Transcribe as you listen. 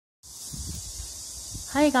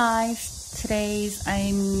Hi guys, today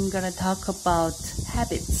I'm gonna talk about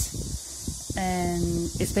habits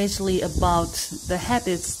and especially about the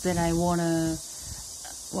habits that I wanna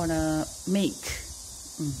make.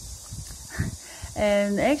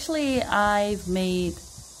 And actually I've made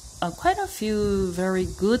quite a few very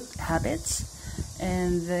good habits,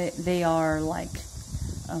 and they are like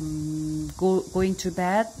going to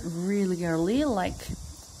bed really early, like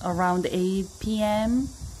around 8 p.m.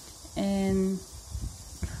 and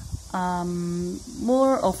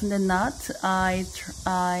more often than not, I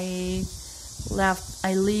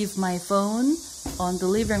leave my phone on the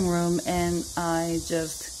living room and I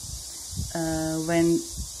just went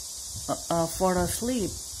fall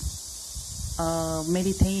asleep,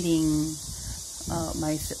 meditating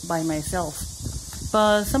by myself.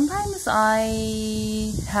 But sometimes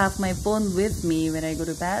I have my phone with me when I go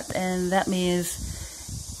to bed, and that means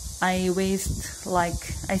I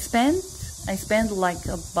spend like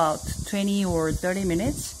about 20 or 30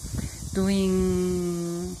 minutes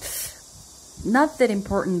doing not that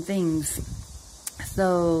important things.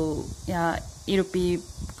 So yeah, it would be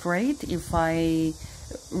great if I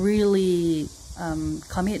really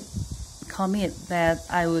commit that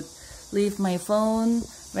I would leave my phone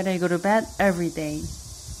when I go to bed every day,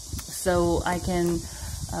 so I can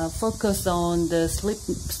focus on the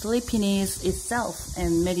sleepiness itself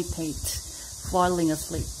and meditate falling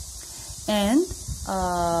asleep. And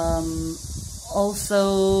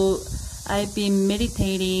also I've been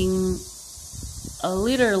meditating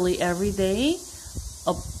literally every day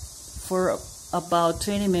for about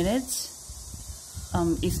 20 minutes,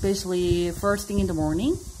 especially first thing in the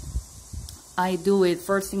morning. I do it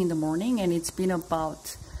first thing in the morning, and it's been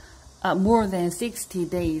about more than 60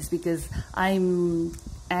 days, because I'm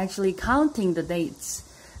actually counting the dates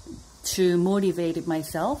to motivate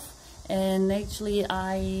myself. And actually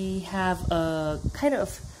I have a kind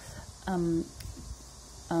of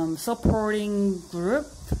supporting group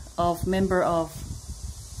of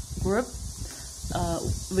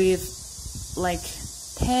with like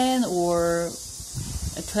 10 or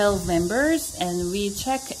 12 members, and we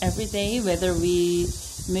check every day whether we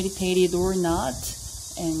meditated or not.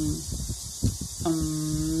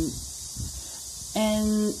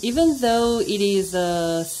 And even though it is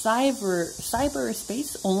a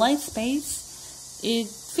cyberspace, online space, it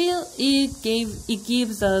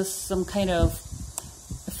gives us some kind of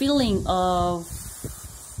feeling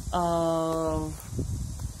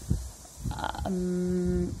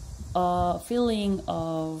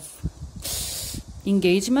of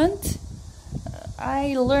engagement.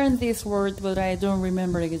 I learned this word, but I don't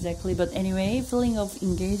remember exactly. But anyway, feeling of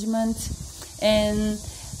engagement, and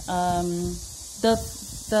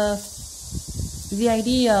the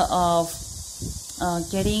idea of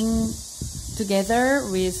getting together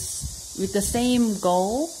with the same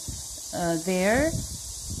goal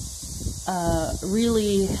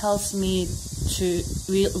really helps me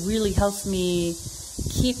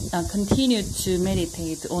continue to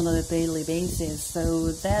meditate on a daily basis.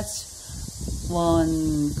 So that's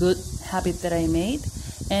one good habit that I made.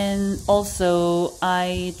 And also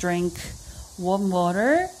I drank warm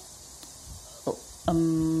water,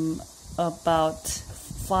 about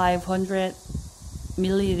 500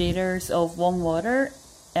 milliliters of warm water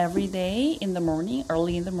every day in the morning,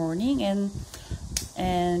 early in the morning. And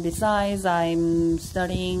besides, I've been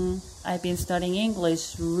studying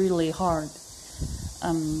English really hard.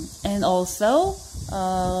 And also,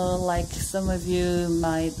 like some of you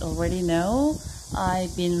might already know,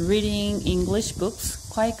 I've been reading English books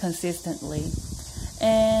quite consistently.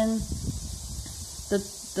 And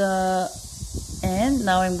and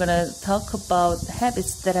now I'm gonna talk about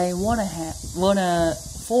habits that I wanna have.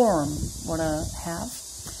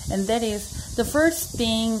 And that is, the first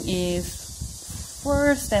thing is,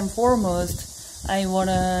 first and foremost, I want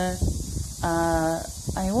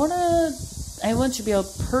to be a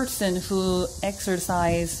person who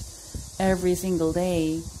exercise every single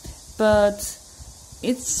day. But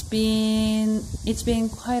it's been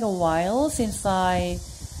quite a while since I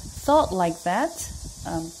thought like that,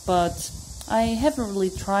 but I haven't really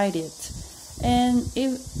tried it. And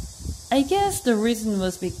I guess the reason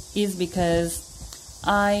is because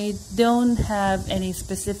I don't have any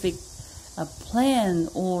specific plan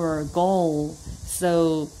or goal.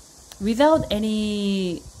 So without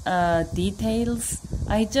any details,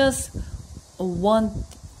 I just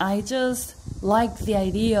like the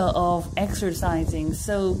idea of exercising.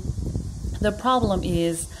 So the problem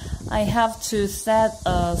is I have to set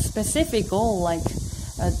a specific goal, like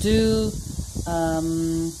do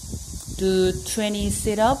 20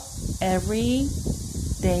 sit-up every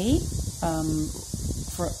day,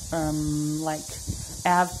 for like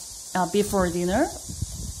before dinner,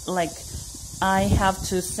 like I have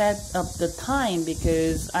to set up the time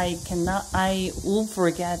because I will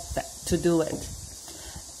forget to do it.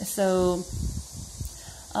 So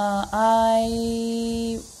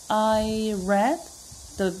I read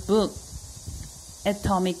the book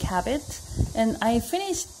Atomic Habit, and I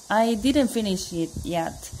didn't finish it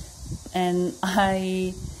yet, and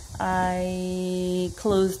I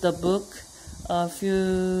closed the book a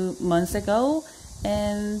few months ago,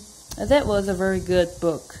 and that was a very good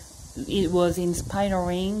book. It was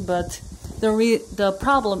inspiring, but the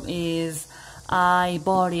problem is I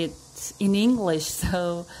bought it in English,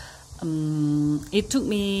 so it took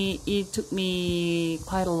me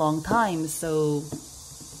quite a long time. So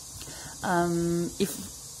if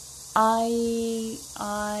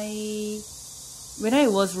when I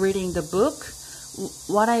was reading the book,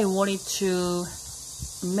 what I wanted to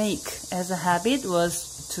make as a habit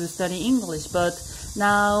was to study English, but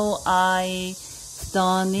now I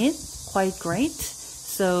done it quite great.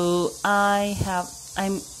 So I have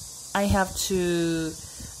to.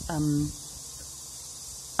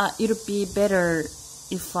 It would be better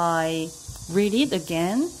if I read it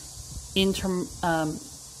again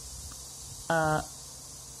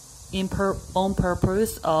on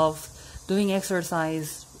purpose of doing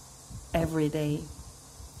exercise every day.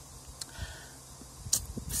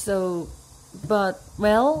 So, but the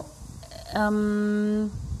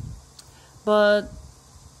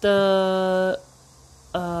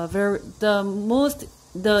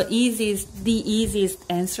easiest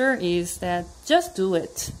answer is that just do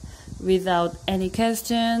it without any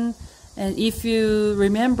question. And if you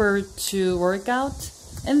remember to work out,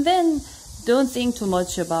 and then don't think too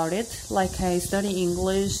much about it. Like I study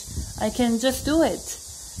English, I can just do it.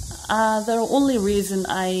 The only reason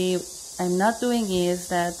I'm not doing is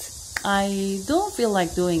that I don't feel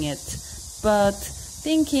like doing it. But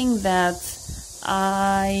thinking that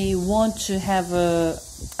I want to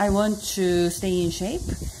stay in shape,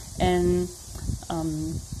 and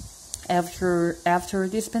after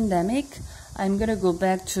this pandemic, I'm gonna go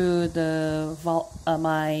back to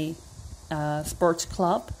my sports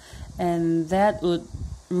club, and that would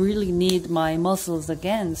really need my muscles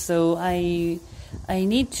again. So I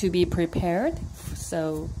need to be prepared.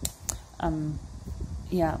 So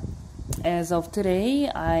as of today,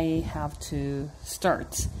 I have to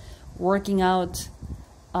start working out.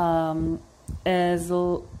 Even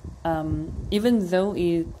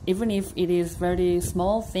if it is very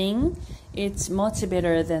small thing, it's much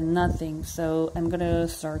better than nothing. So I'm gonna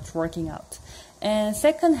start working out. And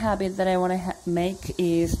second habit that I want to make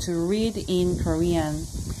is to read in Korean.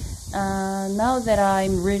 Now that I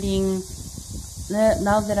read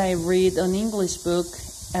an English book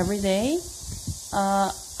every day,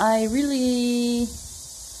 I really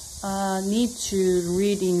need to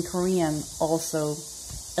read in Korean also,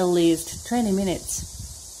 at least 20 minutes.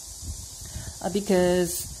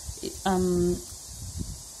 Because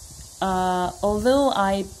although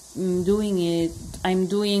I'm doing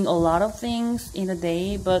a lot of things in a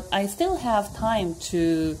day, but I still have time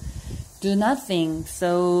to do nothing.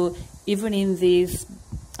 So even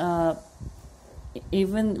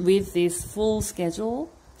with this full schedule,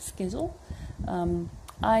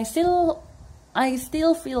 I still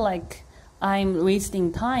feel like I'm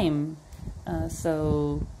wasting time.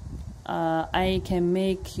 So I can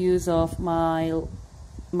make use of my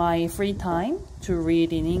free time to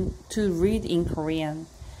read in Korean,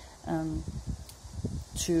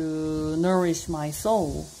 to nourish my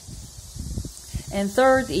soul. And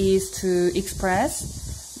third is to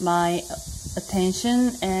express my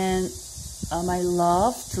attention and my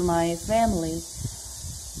love to my family.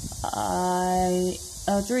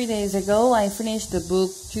 3 days ago, I finished the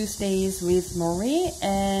book Tuesdays with Maury,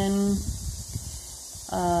 and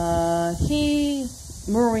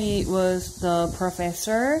Maury was the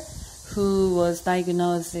professor who was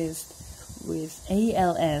diagnosed with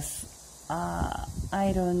ALS.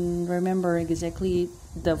 I don't remember exactly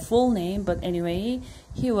the full name, but anyway,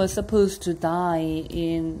 he was supposed to die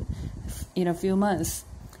in a few months.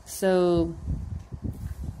 So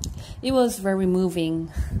it was very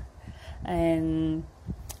moving, and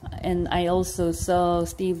I also saw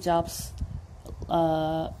Steve Jobs'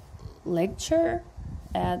 lecture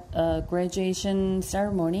at a graduation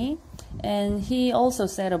ceremony, and he also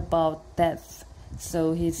said about death.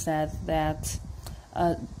 So he said that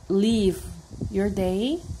live your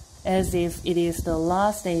day as if it is the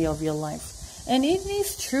last day of your life. And it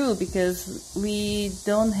is true, because we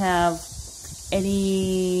don't have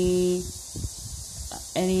any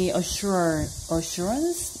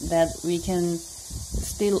assurance that we can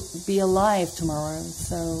still be alive tomorrow.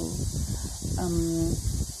 So,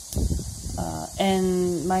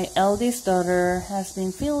 and my eldest daughter has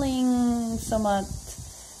been feeling somewhat.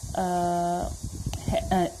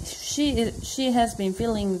 She has been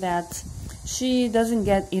feeling that she doesn't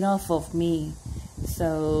get enough of me.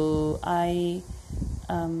 So I'm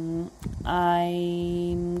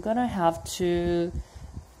gonna have to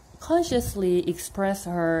consciously express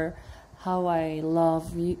her how I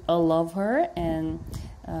love her, and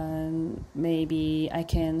maybe I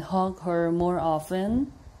can hug her more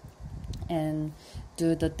often and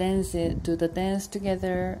do the dance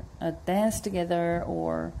together,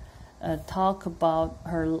 or talk about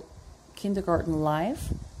her kindergarten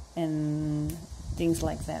life and things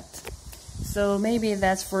like that. So maybe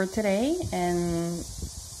that's for today, and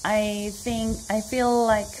I feel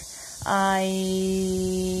like I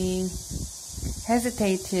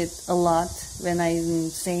hesitated a lot when I'm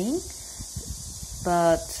saying,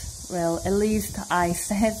 but well, at least I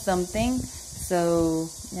said something. So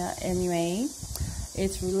yeah, anyway,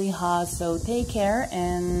 it's really hot, so take care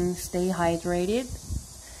and stay hydrated,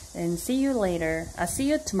 and see you later. I'll see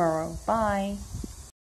you tomorrow. Bye.